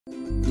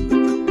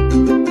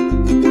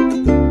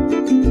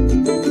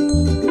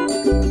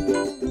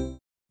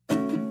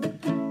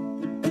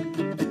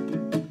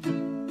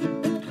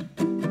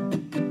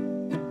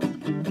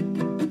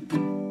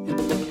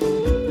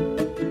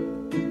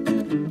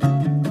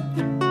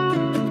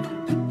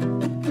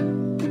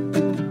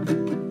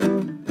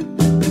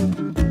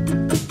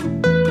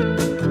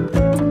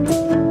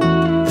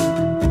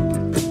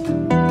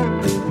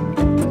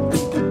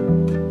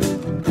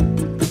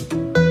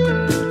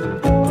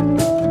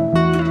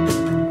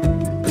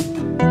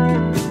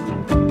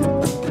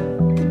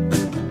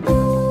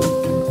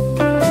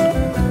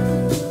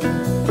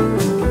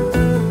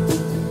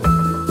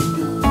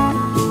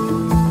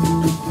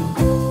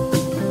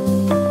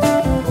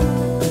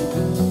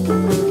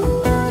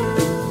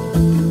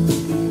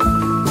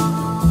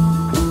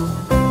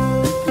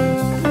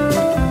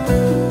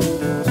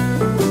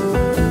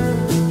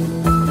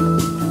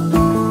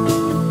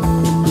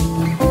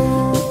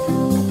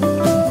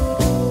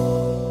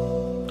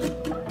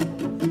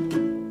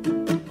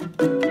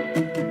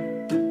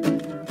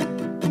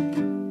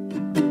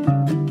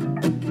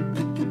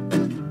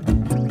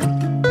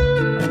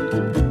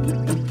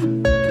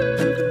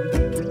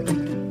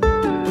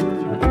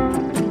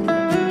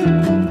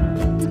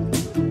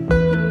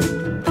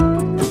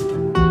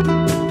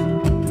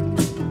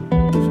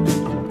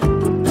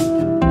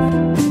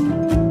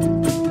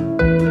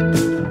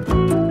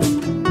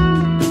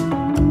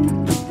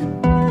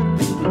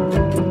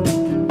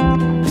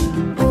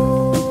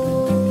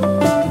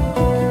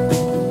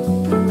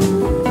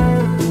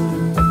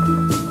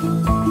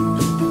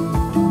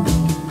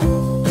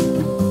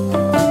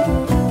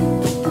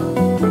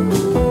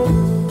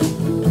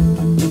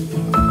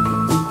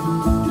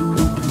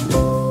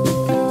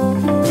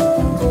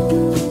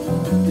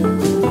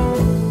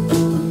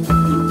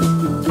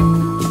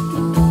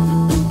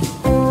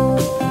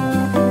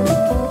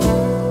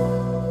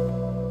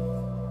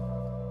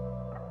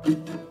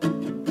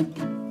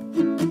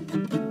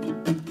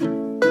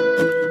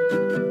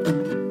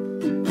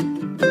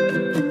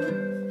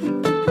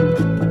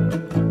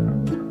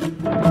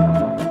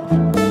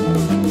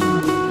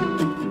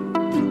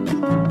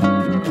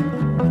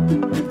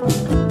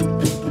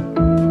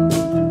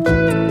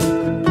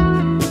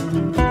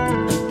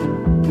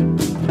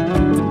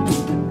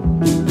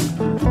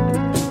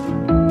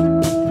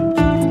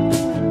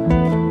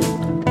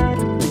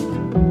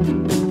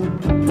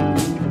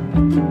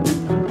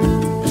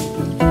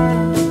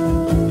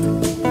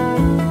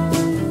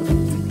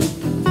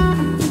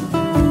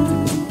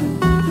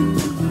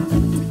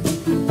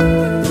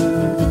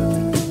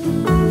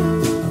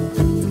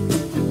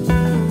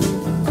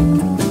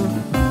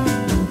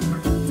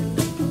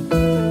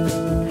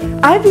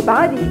Hi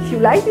everybody, if you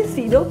like this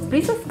video,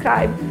 please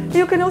subscribe.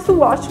 You can also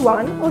watch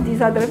one of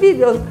these other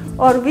videos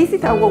or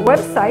visit our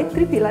website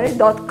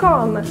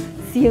tripilare.com.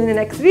 See you in the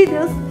next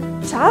videos.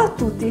 Ciao a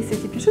tutti, se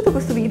ti è piaciuto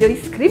questo video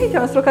iscriviti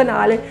al nostro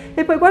canale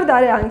e puoi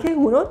guardare anche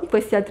uno di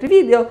questi altri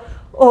video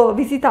o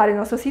visitare il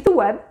nostro sito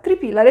web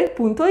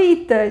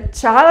tripilare.it.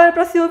 Ciao al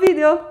prossimo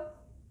video!